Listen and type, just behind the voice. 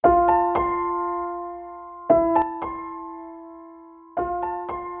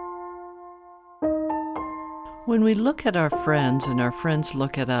When we look at our friends and our friends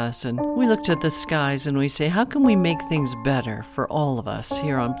look at us and we look at the skies and we say, how can we make things better for all of us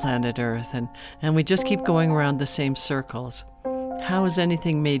here on planet Earth? And we just keep going around the same circles. How is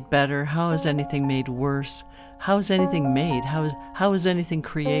anything made better? How is anything made worse? How is anything made? How is anything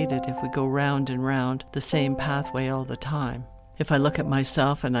created if we go round and round the same pathway all the time? If I look at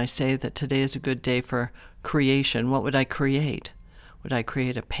myself and I say that today is a good day for creation, what would I create? Would I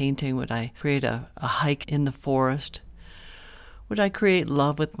create a painting? Would I create a hike in the forest? Would I create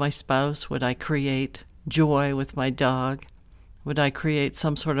love with my spouse? Would I create joy with my dog? Would I create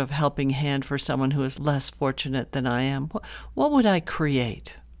some sort of helping hand for someone who is less fortunate than I am? What would I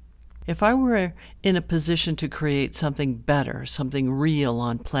create? If I were in a position to create something better, something real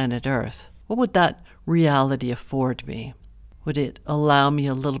on planet Earth, what would that reality afford me? Would it allow me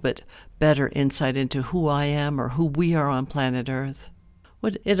a little bit better insight into who I am or who we are on planet Earth?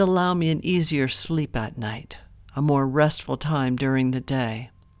 Would it allow me an easier sleep at night, a more restful time during the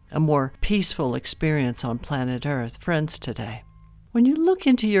day, a more peaceful experience on planet Earth? Friends today, when you look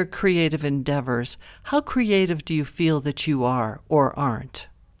into your creative endeavors, how creative do you feel that you are or aren't?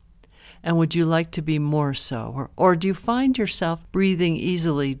 And would you like to be more so? Or do you find yourself breathing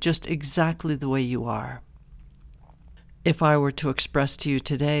easily just exactly the way you are? If I were to express to you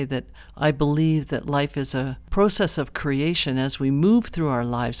today that I believe that life is a process of creation as we move through our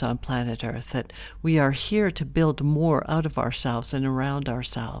lives on planet Earth, that we are here to build more out of ourselves and around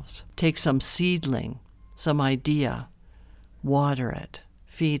ourselves. Take some seedling, some idea, water it,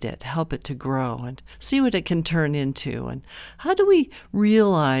 feed it, help it to grow, and see what it can turn into. And how do we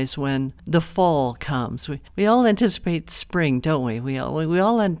realize when the fall comes? We all anticipate spring, don't we? We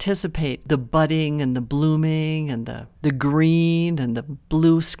all anticipate the budding and the blooming and the green and the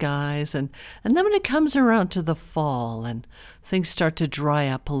blue skies. And then when it comes around to the fall and things start to dry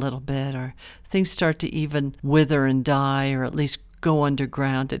up a little bit, or things start to even wither and die, or at least go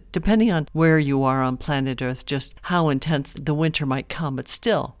underground, depending on where you are on planet Earth, just how intense the winter might come. But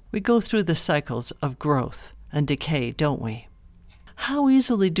still, we go through the cycles of growth and decay, don't we? How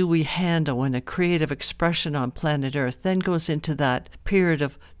easily do we handle when a creative expression on planet Earth then goes into that period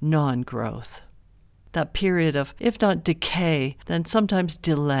of non-growth? That period of, if not decay, then sometimes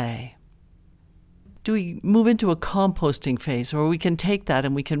delay. Do we move into a composting phase where we can take that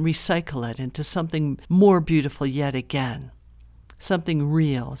and we can recycle it into something more beautiful yet again? Something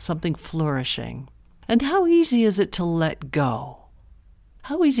real, something flourishing. And how easy is it to let go?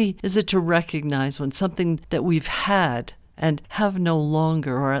 How easy is it to recognize when something that we've had and have no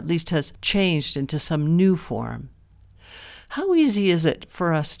longer, or at least has changed into some new form? How easy is it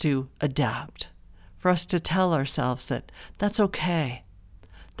for us to adapt, for us to tell ourselves that that's okay,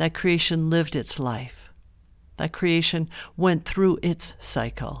 that creation lived its life, that creation went through its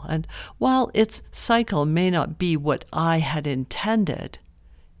cycle. And while its cycle may not be what I had intended,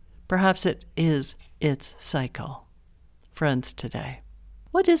 perhaps it is its cycle. Friends today,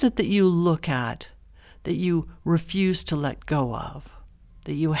 what is it that you look at that you refuse to let go of,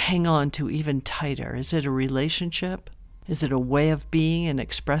 that you hang on to even tighter? Is it a relationship? Is it a way of being and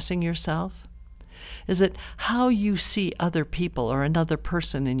expressing yourself? Is it how you see other people or another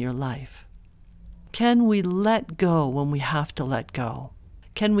person in your life? Can we let go when we have to let go?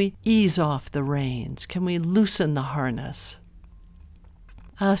 Can we ease off the reins? Can we loosen the harness?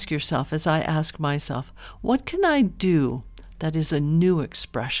 Ask yourself, as I ask myself, what can I do that is a new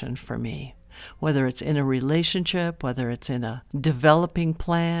expression for me? Whether it's in a relationship, whether it's in a developing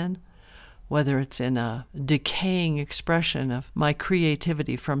plan, whether it's in a decaying expression of my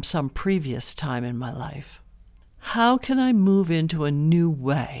creativity from some previous time in my life. How can I move into a new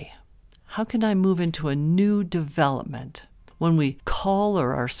way? How can I move into a new development when we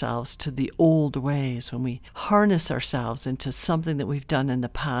collar ourselves to the old ways, when we harness ourselves into something that we've done in the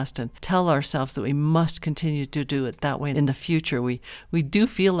past and tell ourselves that we must continue to do it that way in the future? We do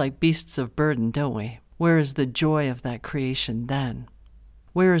feel like beasts of burden, don't we? Where is the joy of that creation then?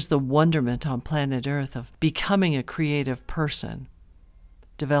 Where is the wonderment on planet Earth of becoming a creative person,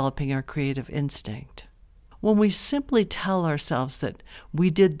 developing our creative instinct? When we simply tell ourselves that we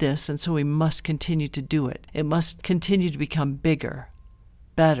did this and so we must continue to do it, it must continue to become bigger,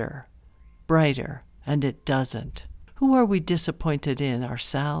 better, brighter, and it doesn't. Who are we disappointed in?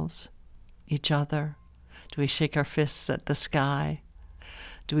 Ourselves? Each other? Do we shake our fists at the sky?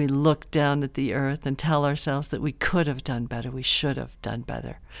 Do we look down at the earth and tell ourselves that we could have done better, we should have done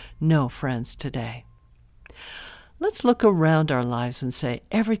better? No, friends, today. Let's look around our lives and say,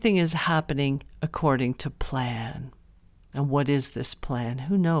 everything is happening according to plan. And what is this plan?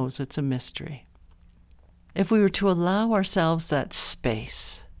 Who knows? It's a mystery. If we were to allow ourselves that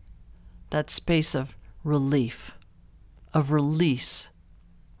space of relief, of release.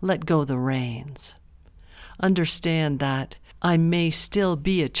 Let go the reins. Understand that I may still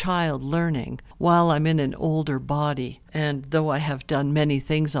be a child learning while I'm in an older body, and though I have done many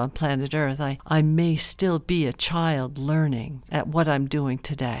things on planet Earth, I may still be a child learning at what I'm doing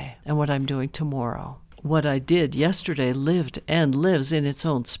today and what I'm doing tomorrow. What I did yesterday lived and lives in its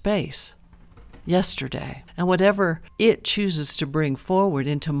own space. Yesterday. And whatever it chooses to bring forward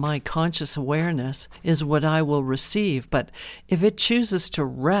into my conscious awareness is what I will receive. But if it chooses to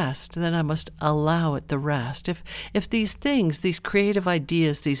rest, then I must allow it the rest. If these things, these creative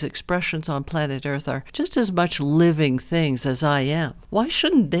ideas, these expressions on planet Earth are just as much living things as I am, why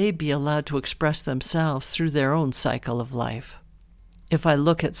shouldn't they be allowed to express themselves through their own cycle of life? If I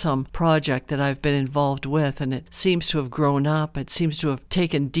look at some project that I've been involved with and it seems to have grown up, it seems to have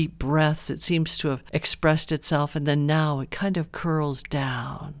taken deep breaths, it seems to have expressed itself, and then now it kind of curls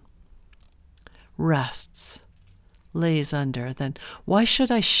down, rests, lays under, then why should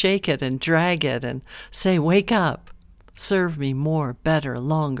I shake it and drag it and say, wake up, serve me more, better,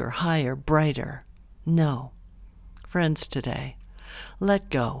 longer, higher, brighter? No. Friends today, let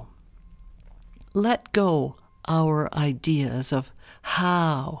go. Let go our ideas of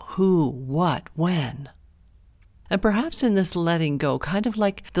how, who, what, when. And perhaps in this letting go, kind of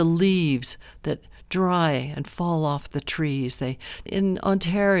like the leaves that dry and fall off the trees. In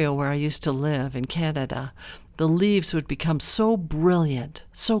Ontario, where I used to live, in Canada, the leaves would become so brilliant,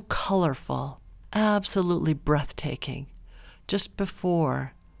 so colorful, absolutely breathtaking, just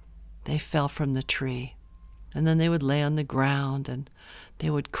before they fell from the tree. And then they would lay on the ground and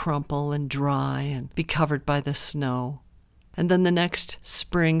they would crumple and dry and be covered by the snow. And then the next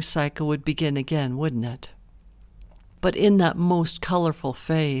spring cycle would begin again, wouldn't it? But in that most colorful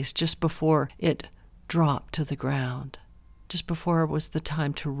phase, just before it dropped to the ground, just before it was the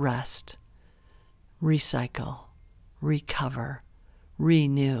time to rest, recycle, recover,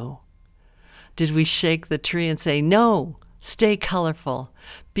 renew, did we shake the tree and say, no, stay colorful,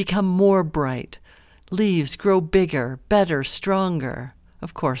 become more bright, leaves grow bigger, better, stronger?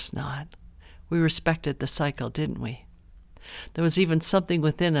 Of course not. We respected the cycle, didn't we? There was even something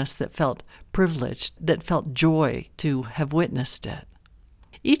within us that felt privileged, that felt joy to have witnessed it.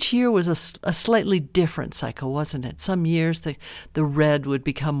 Each year was a slightly different cycle, wasn't it? Some years the red would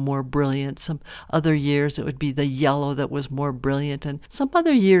become more brilliant. Some other years it would be the yellow that was more brilliant. And some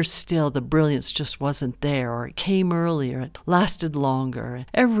other years still the brilliance just wasn't there, or it came earlier, it lasted longer.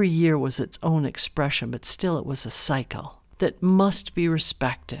 Every year was its own expression, but still it was a cycle that must be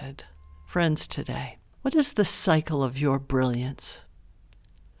respected. Friends today, what is the cycle of your brilliance?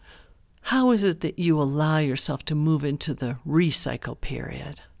 How is it that you allow yourself to move into the recycle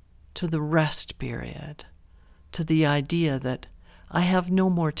period, to the rest period, to the idea that I have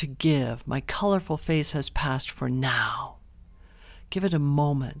no more to give, my colorful phase has passed for now? Give it a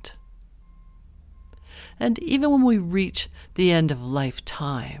moment. And even when we reach the end of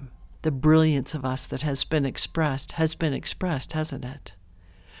lifetime, the brilliance of us that has been expressed, hasn't it?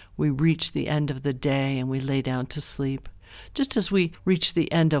 We reach the end of the day and we lay down to sleep, just as we reach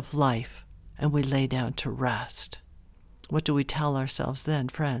the end of life and we lay down to rest. What do we tell ourselves then,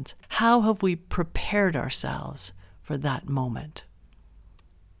 friends? How have we prepared ourselves for that moment?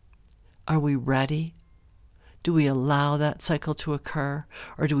 Are we ready? Do we allow that cycle to occur,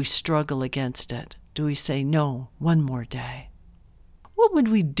 or do we struggle against it? Do we say, no, one more day? What would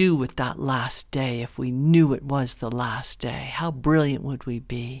we do with that last day if we knew it was the last day? How brilliant would we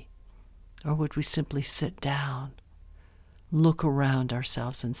be? Or would we simply sit down, look around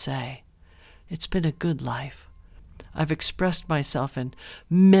ourselves and say, it's been a good life. I've expressed myself in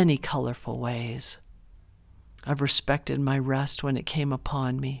many colorful ways. I've respected my rest when it came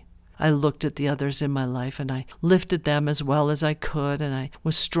upon me. I looked at the others in my life and I lifted them as well as I could, and I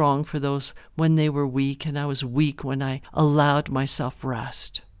was strong for those when they were weak, and I was weak when I allowed myself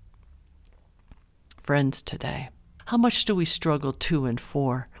rest. Friends today, how much do we struggle to and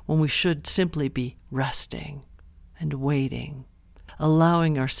for when we should simply be resting and waiting,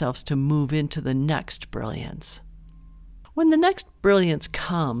 allowing ourselves to move into the next brilliance? When the next brilliance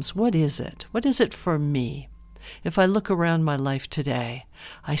comes, what is it? What is it for me? If I look around my life today,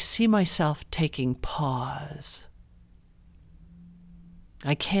 I see myself taking pause.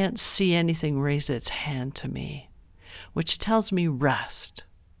 I can't see anything raise its hand to me, which tells me rest.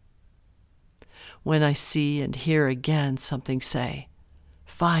 When I see and hear again something say,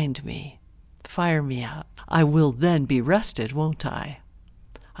 find me, fire me out, I will then be rested, won't I?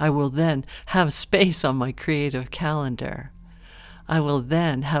 I will then have space on my creative calendar. I will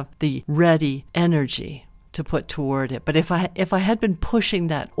then have the ready energy to put toward it. But if I had been pushing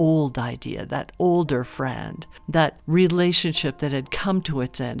that old idea, that older friend, that relationship that had come to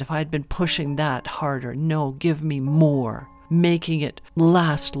its end, if I had been pushing that harder, no, give me more, making it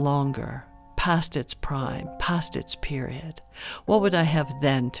last longer, past its prime, past its period, what would I have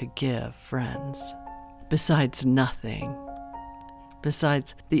then to give, friends? Besides nothing.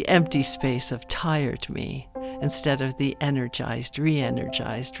 Besides the empty space of tired me, instead of the energized,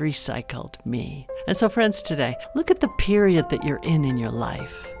 re-energized, recycled me. And so, friends, today, look at the period that you're in your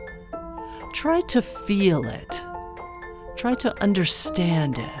life. Try to feel it. Try to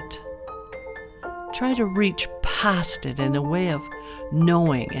understand it. Try to reach past it in a way of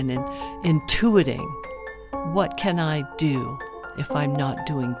knowing and intuiting. What can I do if I'm not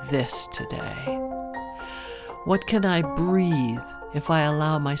doing this today? What can I breathe if I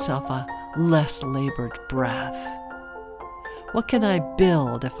allow myself a less labored breath? What can I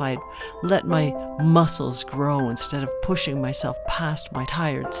build if I let my muscles grow instead of pushing myself past my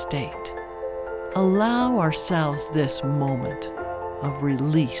tired state? Allow ourselves this moment of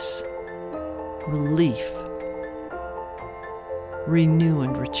release, relief, renew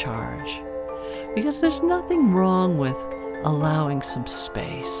and recharge. Because there's nothing wrong with allowing some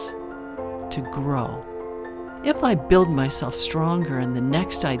space to grow. If I build myself stronger and the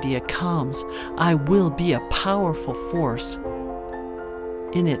next idea comes, I will be a powerful force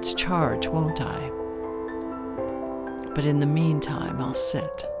in its charge, won't I? But in the meantime, I'll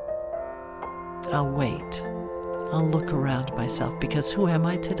sit. I'll wait. I'll look around myself, because who am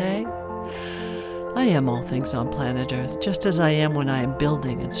I today? I am all things on planet Earth, just as I am when I am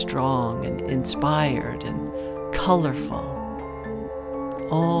building and strong and inspired and colorful.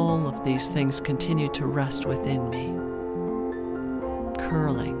 All of these things continue to rest within me,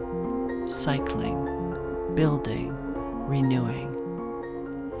 curling, cycling, building, renewing.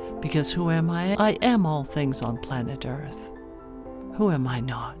 Because who am I? I am all things on planet Earth. Who am I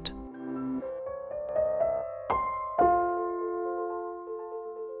not?